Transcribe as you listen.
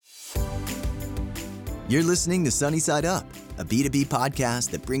You're listening to Sunny Side Up, a B2B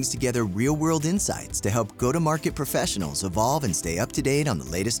podcast that brings together real-world insights to help go-to-market professionals evolve and stay up to date on the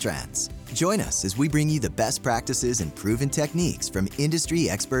latest trends. Join us as we bring you the best practices and proven techniques from industry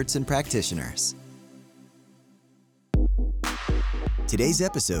experts and practitioners. Today's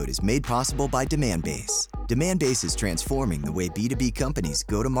episode is made possible by Demandbase. Demandbase is transforming the way B2B companies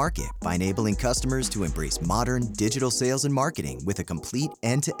go to market by enabling customers to embrace modern digital sales and marketing with a complete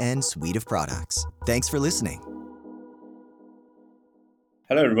end-to-end suite of products. Thanks for listening.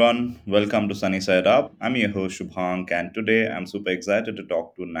 Hello everyone, welcome to Sunny Side Up. I'm your host Shubhank, and today I'm super excited to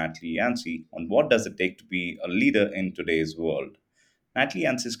talk to Natalie Yancey on what does it take to be a leader in today's world. Natalie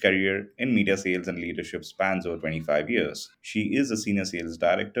Yancey's career in media sales and leadership spans over 25 years. She is a senior sales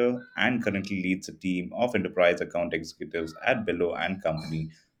director and currently leads a team of enterprise account executives at Bello and Company,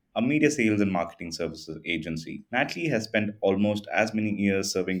 a media sales and marketing services agency. Natalie has spent almost as many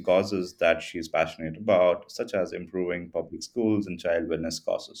years serving causes that she is passionate about, such as improving public schools and child wellness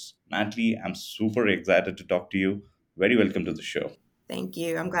causes. Natalie, I'm super excited to talk to you. Very welcome to the show. Thank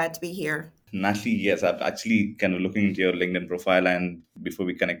you. I'm glad to be here. Natalie, yes, I've actually kind of looking into your LinkedIn profile and before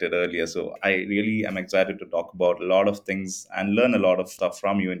we connected earlier. So I really am excited to talk about a lot of things and learn a lot of stuff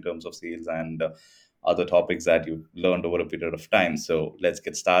from you in terms of sales and other topics that you've learned over a period of time. So let's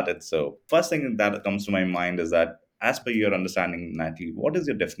get started. So first thing that comes to my mind is that as per your understanding, Natalie, what is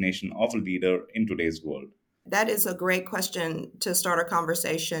your definition of a leader in today's world? That is a great question to start a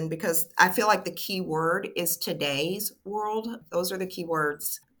conversation because I feel like the key word is today's world. Those are the key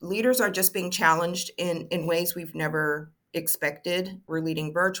words. Leaders are just being challenged in ways we've never expected. We're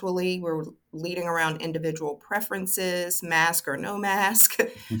leading virtually. We're leading around individual preferences, mask or no mask.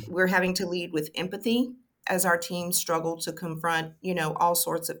 We're having to lead with empathy as our teams struggle to confront, all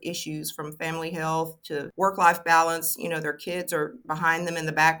sorts of issues from family health to work-life balance. Their kids are behind them in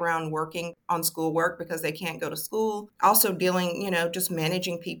the background working on schoolwork because they can't go to school. Also dealing, just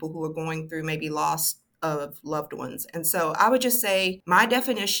managing people who are going through maybe loss of loved ones. And so I would just say my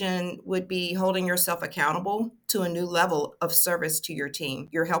definition would be holding yourself accountable to a new level of service to your team.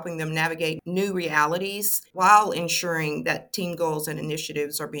 You're helping them navigate new realities while ensuring that team goals and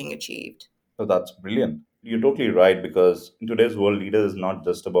initiatives are being achieved. So that's brilliant. You're totally right because in today's world, leader is not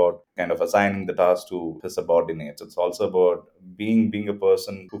just about kind of assigning the task to his subordinates. It's also about being a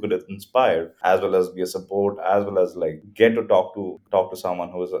person who could inspire as well as be a support as well as like get to talk to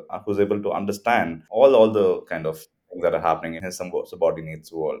someone who's able to understand all the kind of things that are happening in his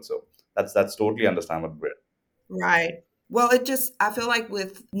subordinates world. So that's totally understandable. Right. Well, I feel like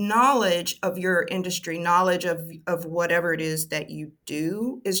with knowledge of your industry, knowledge of whatever it is that you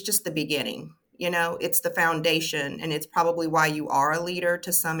do is just the beginning. It's the foundation and it's probably why you are a leader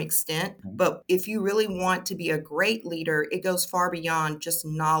to some extent. But if you really want to be a great leader, it goes far beyond just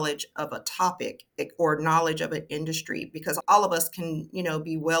knowledge of a topic or knowledge of an industry because all of us can,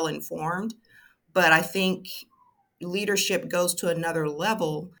 be well informed. But I think leadership goes to another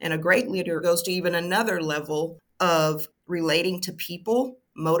level, and a great leader goes to even another level of relating to people,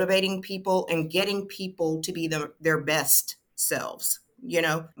 motivating people, and getting people to be their best selves,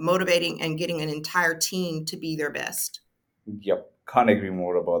 motivating and getting an entire team to be their best. Yep, can't agree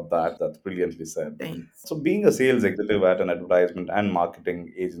more about that. That's brilliantly said. Thanks. So, being a sales executive at an advertisement and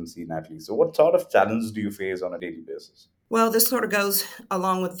marketing agency, Natalie, so what sort of challenges do you face on a daily basis? Well, this sort of goes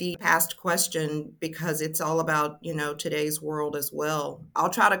along with the past question because it's all about, today's world as well. I'll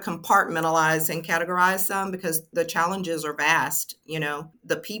try to compartmentalize and categorize some because the challenges are vast.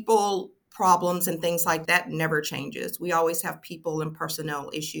 The people problems and things like that never changes. We always have people and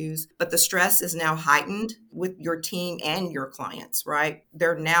personnel issues, but the stress is now heightened with your team and your clients, right?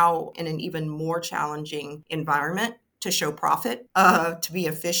 They're now in an even more challenging environment to show profit, to be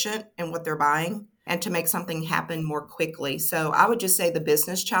efficient in what they're buying, and to make something happen more quickly. So I would just say the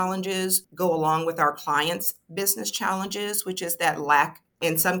business challenges go along with our clients' business challenges, which is that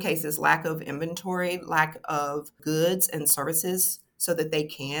in some cases, lack of inventory, lack of goods and services so that they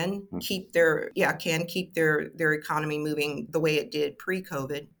can keep their economy moving the way it did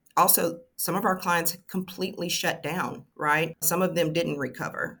pre-COVID. Also, some of our clients completely shut down, right? Some of them didn't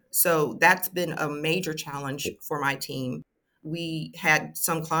recover. So that's been a major challenge for my team. We had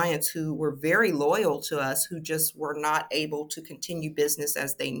some clients who were very loyal to us who just were not able to continue business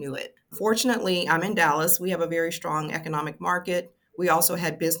as they knew it. Fortunately, I'm in Dallas. We have a very strong economic market. We also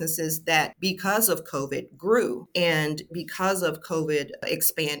had businesses that, because of COVID, grew and because of COVID,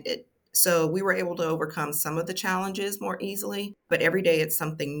 expanded. So we were able to overcome some of the challenges more easily, but every day it's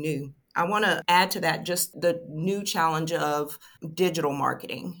something new. I want to add to that just the new challenge of digital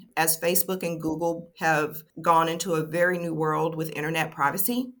marketing. As Facebook and Google have gone into a very new world with internet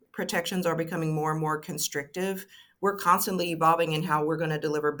privacy, protections are becoming more and more constrictive, we're constantly evolving in how we're going to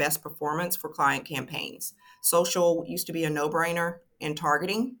deliver best performance for client campaigns. Social used to be a no-brainer in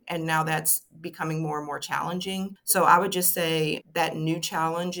targeting, and now that's becoming more and more challenging. So I would just say that new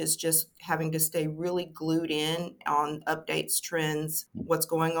challenge is just having to stay really glued in on updates, trends, what's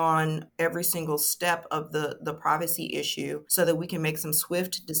going on every single step of the privacy issue so that we can make some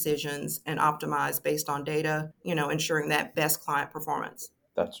swift decisions and optimize based on data, ensuring that best client performance.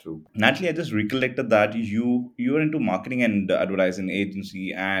 That's true. Natalie, I just recollected that you were into marketing and advertising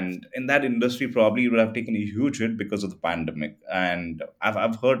agency, and in that industry, probably you would have taken a huge hit because of the pandemic. And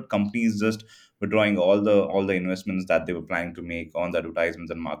I've heard companies just withdrawing all the investments that they were planning to make on the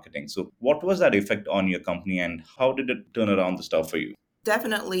advertisements and marketing. So, what was that effect on your company, and how did it turn around the stuff for you?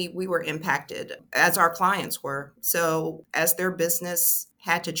 Definitely, we were impacted as our clients were. So, as their business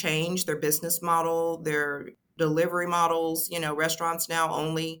had to change their business model, their delivery models, restaurants now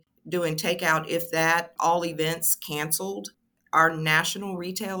only doing takeout, if that, all events canceled. Our national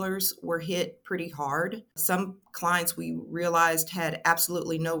retailers were hit pretty hard. Some clients we realized had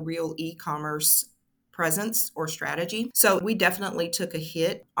absolutely no real e commerce presence or strategy. So, we definitely took a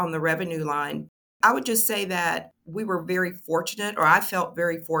hit on the revenue line. I would just say that we were very fortunate, or I felt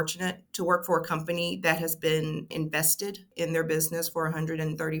very fortunate to work for a company that has been invested in their business for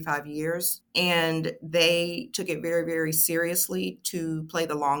 135 years. And they took it very, very seriously to play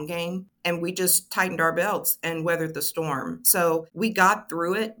the long game. And we just tightened our belts and weathered the storm. So we got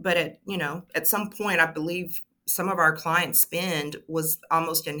through it. But at some point, I believe some of our client spend was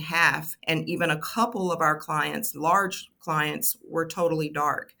almost in half, and even a couple of our clients, large clients, were totally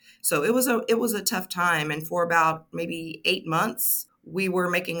dark. So it was a tough time, and for about maybe 8 months, we were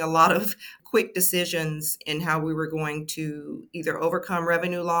making a lot of quick decisions in how we were going to either overcome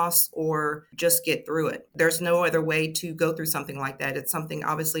revenue loss or just get through it. There's no other way to go through something like that. It's something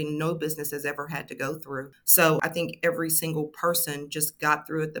obviously no business has ever had to go through. So I think every single person just got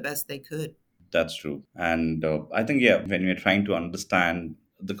through it the best they could. That's true. And I think, yeah, when we're trying to understand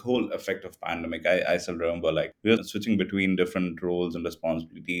the whole effect of pandemic, I still remember like we were switching between different roles and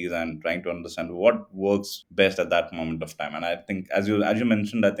responsibilities and trying to understand what works best at that moment of time. And I think as you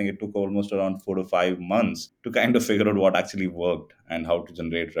mentioned, I think it took almost around 4 to 5 months to kind of figure out what actually worked and how to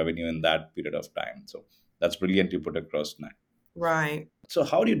generate revenue in that period of time. So that's brilliant you put across now. Right. So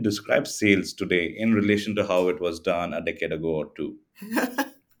how do you describe sales today in relation to how it was done a decade ago or two?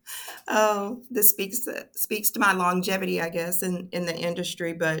 Oh, this speaks to my longevity, I guess, in the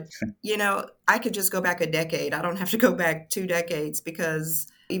industry. But I could just go back a decade. I don't have to go back 2 decades because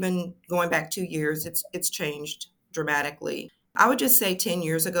even going back 2 years, it's changed dramatically. I would just say 10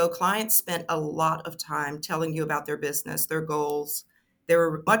 years ago, clients spent a lot of time telling you about their business, their goals. They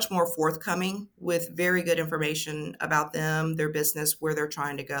were much more forthcoming with very good information about them, their business, where they're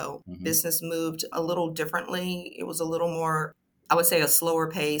trying to go. Mhm. Business moved a little differently. It was a little more, I would say, a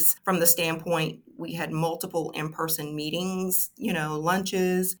slower pace from the standpoint we had multiple in-person meetings,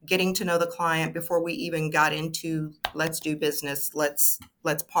 lunches, getting to know the client before we even got into let's do business, let's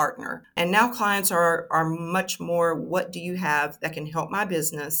partner. And now clients are much more, what do you have that can help my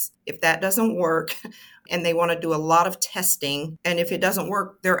business? If that doesn't work, and they want to do a lot of testing, and if it doesn't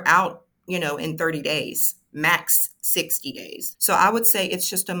work, they're out, in 30 days, max 60 days. So I would say it's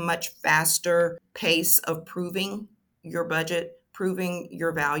just a much faster pace of proving your budget, proving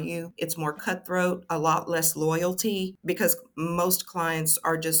your value. It's more cutthroat, a lot less loyalty because most clients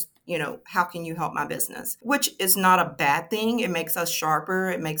are just, how can you help my business? Which is not a bad thing. It makes us sharper.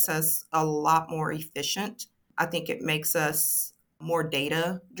 It makes us a lot more efficient. I think it makes us more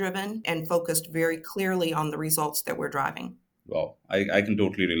data driven and focused very clearly on the results that we're driving. Wow, I can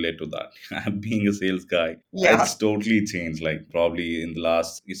totally relate to that. Being a sales guy, Yeah. it's totally changed, like probably in the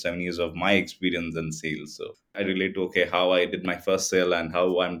last 7 years of my experience in sales. So I relate to, okay, how I did my first sale and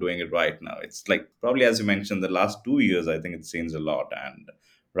how I'm doing it right now. It's like probably, as you mentioned, the last 2 years, I think it's changed a lot. And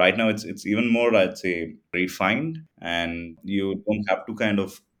right now, it's even more, I'd say, refined. And you don't have to kind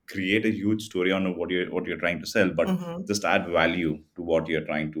of create a huge story on what you're trying to sell, but hmm just add value to what you're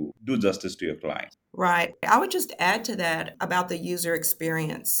trying to do justice to your client. Right. I would just add to that about the user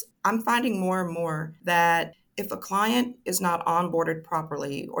experience. I'm finding more and more that if a client is not onboarded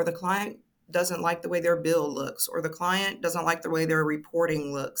properly, or the client doesn't like the way their bill looks, or the client doesn't like the way their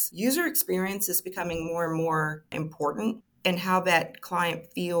reporting looks, user experience is becoming more and more important in how that client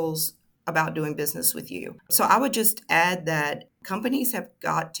feels about doing business with you. So I would just add that companies have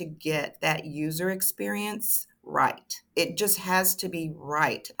got to get that user experience right. It just has to be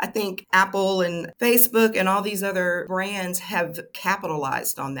right. I think Apple and Facebook and all these other brands have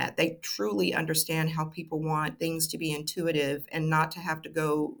capitalized on that. They truly understand how people want things to be intuitive and not to have to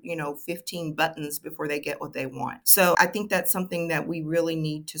go, 15 buttons before they get what they want. So I think that's something that we really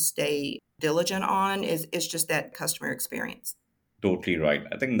need to stay diligent on is just that customer experience. Totally right.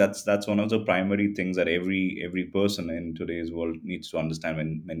 I think that's one of the primary things that every person in today's world needs to understand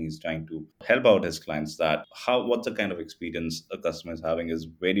when he's trying to help out his clients. That how what the kind of experience a customer is having is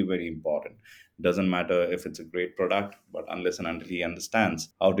very important. Doesn't matter if it's a great product, but unless and until he understands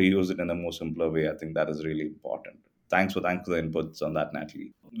how to use it in the most simpler way, I think that is really important. Thanks for the inputs on that,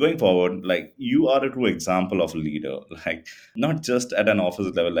 Natalie. Going forward, like you are a true example of a leader. Like not just at an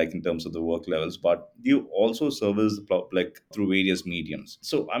office level, like in terms of the work levels, but you also service the public through various mediums.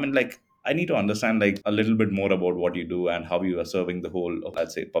 So I mean, like I need to understand like a little bit more about what you do and how you are serving the whole of,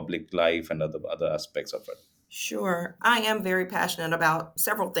 let's say, public life and other aspects of it. Sure. I am very passionate about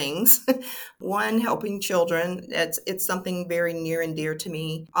several things. One, helping children. It's something very near and dear to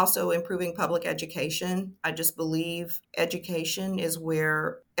me. Also, improving public education. I just believe education is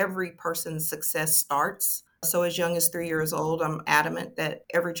where every person's success starts. So, as young as 3 years old, I'm adamant that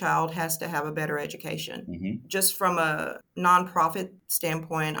every child has to have a better education. Hmm. Just from a nonprofit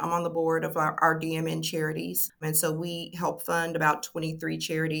standpoint, I'm on the board of our DMN charities. And so we help fund about 23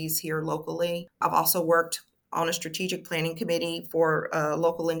 charities here locally. I've also worked on a strategic planning committee for a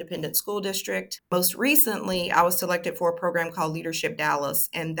local independent school district. Most recently, I was selected for a program called Leadership Dallas,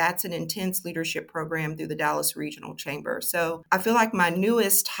 and that's an intense leadership program through the Dallas Regional Chamber. So I feel like my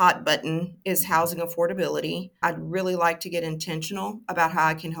newest hot button is housing affordability. I'd really like to get intentional about how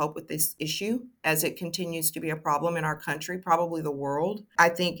I can help with this issue as it continues to be a problem in our country, probably the world. I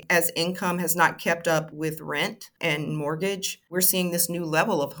think as income has not kept up with rent and mortgage, we're seeing this new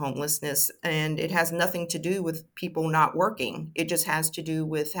level of homelessness, and it has nothing to do with people not working. It just has to do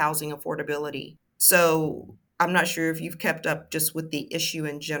with housing affordability. So I'm not sure if you've kept up just with the issue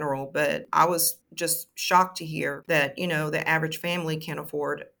in general, but I was just shocked to hear that, the average family can't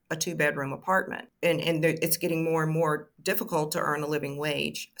afford a two-bedroom apartment, and it's getting more and more difficult to earn a living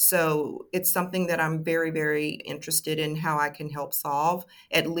wage. So it's something that I'm very, very interested in how I can help solve,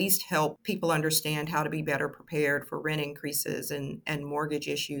 at least help people understand how to be better prepared for rent increases and mortgage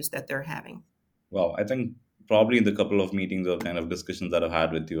issues that they're having. Well, I think probably in the couple of meetings or kind of discussions that I've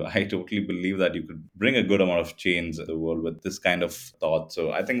had with you, I totally believe that you could bring a good amount of change to the world with this kind of thought.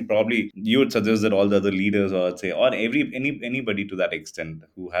 So I think probably you would suggest that all the other leaders, or I'd say, or anybody to that extent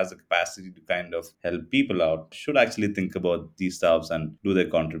who has the capacity to kind of help people out, should actually think about these stuffs and do their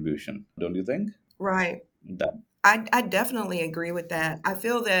contribution. Don't you think? Right. That I definitely agree with that. I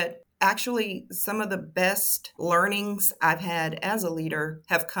feel that actually some of the best learnings I've had as a leader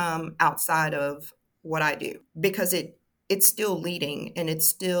have come outside of what I do because it's still leading and it's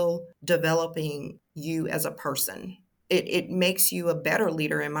still developing you as a person. It makes you a better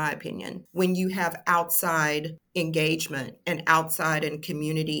leader, in my opinion, when you have outside engagement and outside and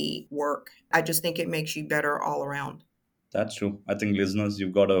community work. I just think it makes you better all around. That's true. I think listeners,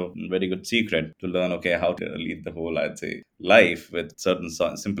 you've got a very good secret to learn, okay, how to lead the whole, I'd say, life with certain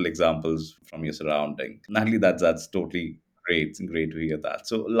simple examples from your surrounding. Natalie, that's totally great. It's great to hear that.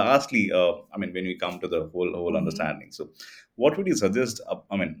 So, lastly, I mean, when we come to the whole Mhm. understanding, so what would you suggest?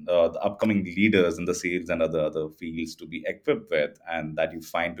 I mean, the upcoming leaders in the sales and other fields to be equipped with, and that you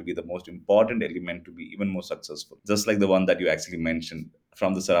find to be the most important element to be even more successful, just like the one that you actually mentioned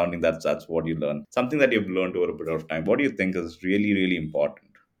from the surrounding. That's what you learn, something that you've learned over a period of time. What do you think is really important?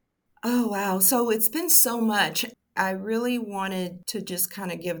 Oh, wow. So it's been so much. I really wanted to just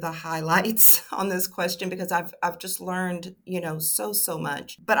kind of give the highlights on this question because I've just learned, so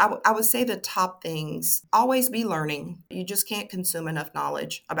much. But I would say the top things, always be learning. You just can't consume enough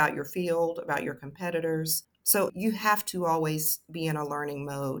knowledge about your field, about your competitors. So you have to always be in a learning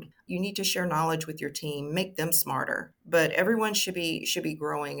mode. You need to share knowledge with your team, make them smarter. But everyone should be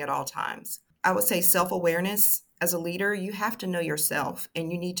growing at all times. I would say self-awareness. As a leader, you have to know yourself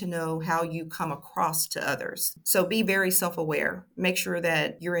and you need to know how you come across to others. So be very self aware. Make sure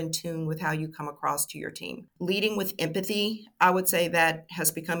that you're in tune with how you come across to your team. Leading with empathy, I would say that has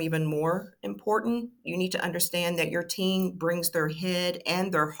become even more important. You need to understand that your team brings their head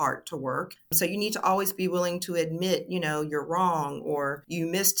and their heart to work. So you need to always be willing to admit, you're wrong or you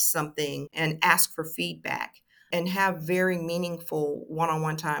missed something and ask for feedback and have very meaningful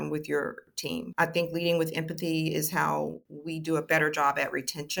one-on-one time with your team. I think leading with empathy is how we do a better job at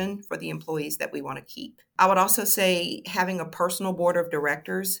retention for the employees that we want to keep. I would also say having a personal board of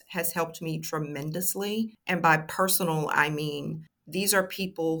directors has helped me tremendously. And by personal, I mean these are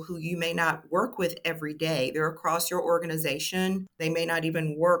people who you may not work with every day. They're across your organization. They may not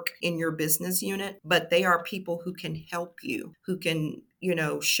even work in your business unit, but they are people who can help you, who can,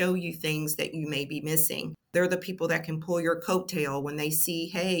 show you things that you may be missing. They're the people that can pull your coattail when they see,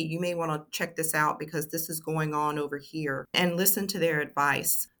 hey, you may want to check this out because this is going on over here, and listen to their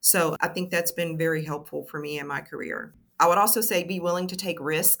advice. So I think that's been very helpful for me in my career. I would also say be willing to take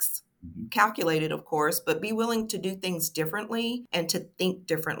risks, calculated, of course, but be willing to do things differently and to think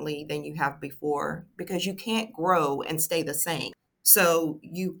differently than you have before, because you can't grow and stay the same. So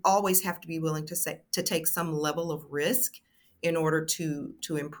you always have to be willing to take some level of risk in order to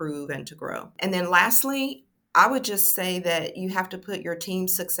improve and to grow. And then lastly, I would just say that you have to put your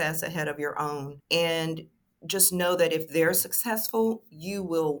team's success ahead of your own, and just know that if they're successful, you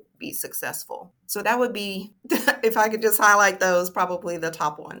will be successful. So that would be, if I could just highlight those, probably the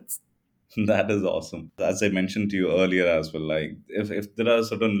top ones. That is awesome. As I mentioned to you earlier as well, like if there are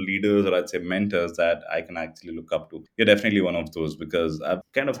certain leaders or I'd say mentors that I can actually look up to, you're definitely one of those, because I've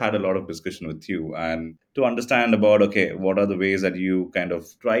kind of had a lot of discussion with you and to understand about, okay, what are the ways that you kind of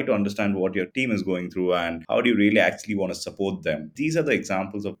try to understand what your team is going through and how do you really actually want to support them. These are the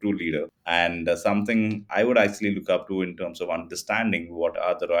examples of true leader, and something I would actually look up to in terms of understanding what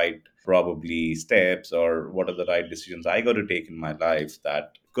are the right probably steps or what are the right decisions I got to take in my life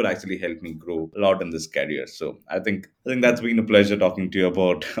that could actually help me grow a lot in this career. So I think that's been a pleasure talking to you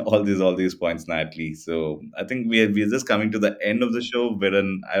about all these points, Natalie. So I think we're just coming to the end of the show,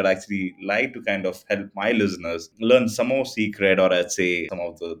 wherein I would actually like to kind of help my listeners learn some more secret, or I'd say some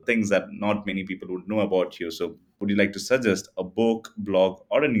of the things that not many people would know about you. So would you like to suggest a book, blog,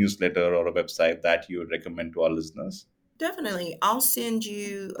 or a newsletter or a website that you would recommend to our listeners? Definitely. I'll send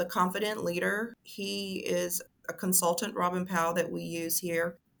you A Confident Leader. He is a consultant, Robin Powell, that we use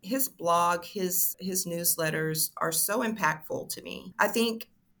here. His blog, his newsletters are so impactful to me. I think,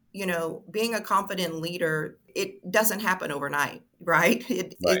 being a confident leader, it doesn't happen overnight, right?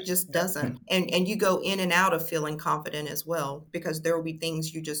 It Right. it just doesn't. And you go in and out of feeling confident as well, because there will be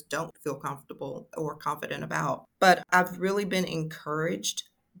things you just don't feel comfortable or confident about. But I've really been encouraged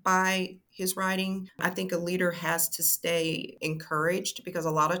by his writing. I think a leader has to stay encouraged, because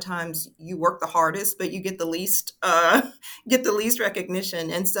a lot of times you work the hardest, but you get the least recognition.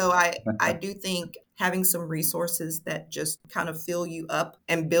 And so I do think having some resources that just kind of fill you up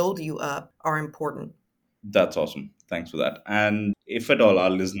and build you up are important. That's awesome. Thanks for that. And if at all our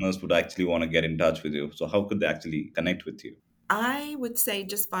listeners would actually want to get in touch with you, so how could they actually connect with you? I would say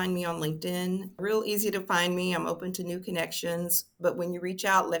just find me on LinkedIn. Real easy to find me. I'm open to new connections. But when you reach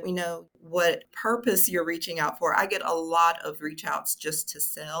out, let me know what purpose you're reaching out for. I get a lot of reach outs just to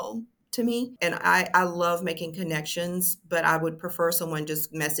sell to me. And I love making connections, but I would prefer someone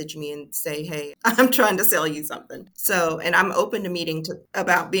just message me and say, hey, I'm trying to sell you something. So, and I'm open to meeting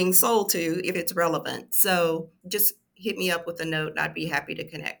about being sold to if it's relevant. So just hit me up with a note and I'd be happy to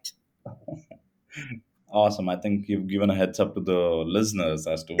connect. Awesome. I think you've given a heads up to the listeners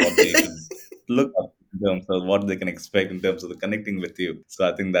as to what they should look up in terms of what they can expect in terms of the connecting with you. So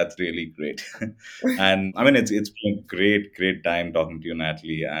I think that's really great. And I mean, it's been a great time talking to you,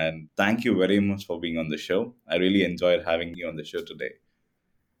 Natalie. And thank you very much for being on the show. I really enjoyed having you on the show today.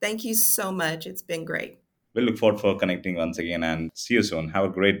 Thank you so much. It's been great. We look forward for connecting once again and see you soon. Have a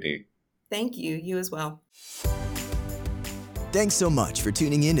great day. Thank you. You as well. Thanks so much for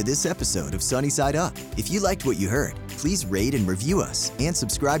tuning in to this episode of Sunny Side Up. If you liked what you heard, please rate and review us and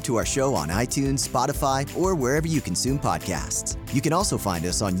subscribe to our show on iTunes, Spotify, or wherever you consume podcasts. You can also find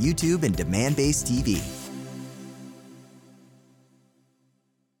us on YouTube and Demand-Based TV.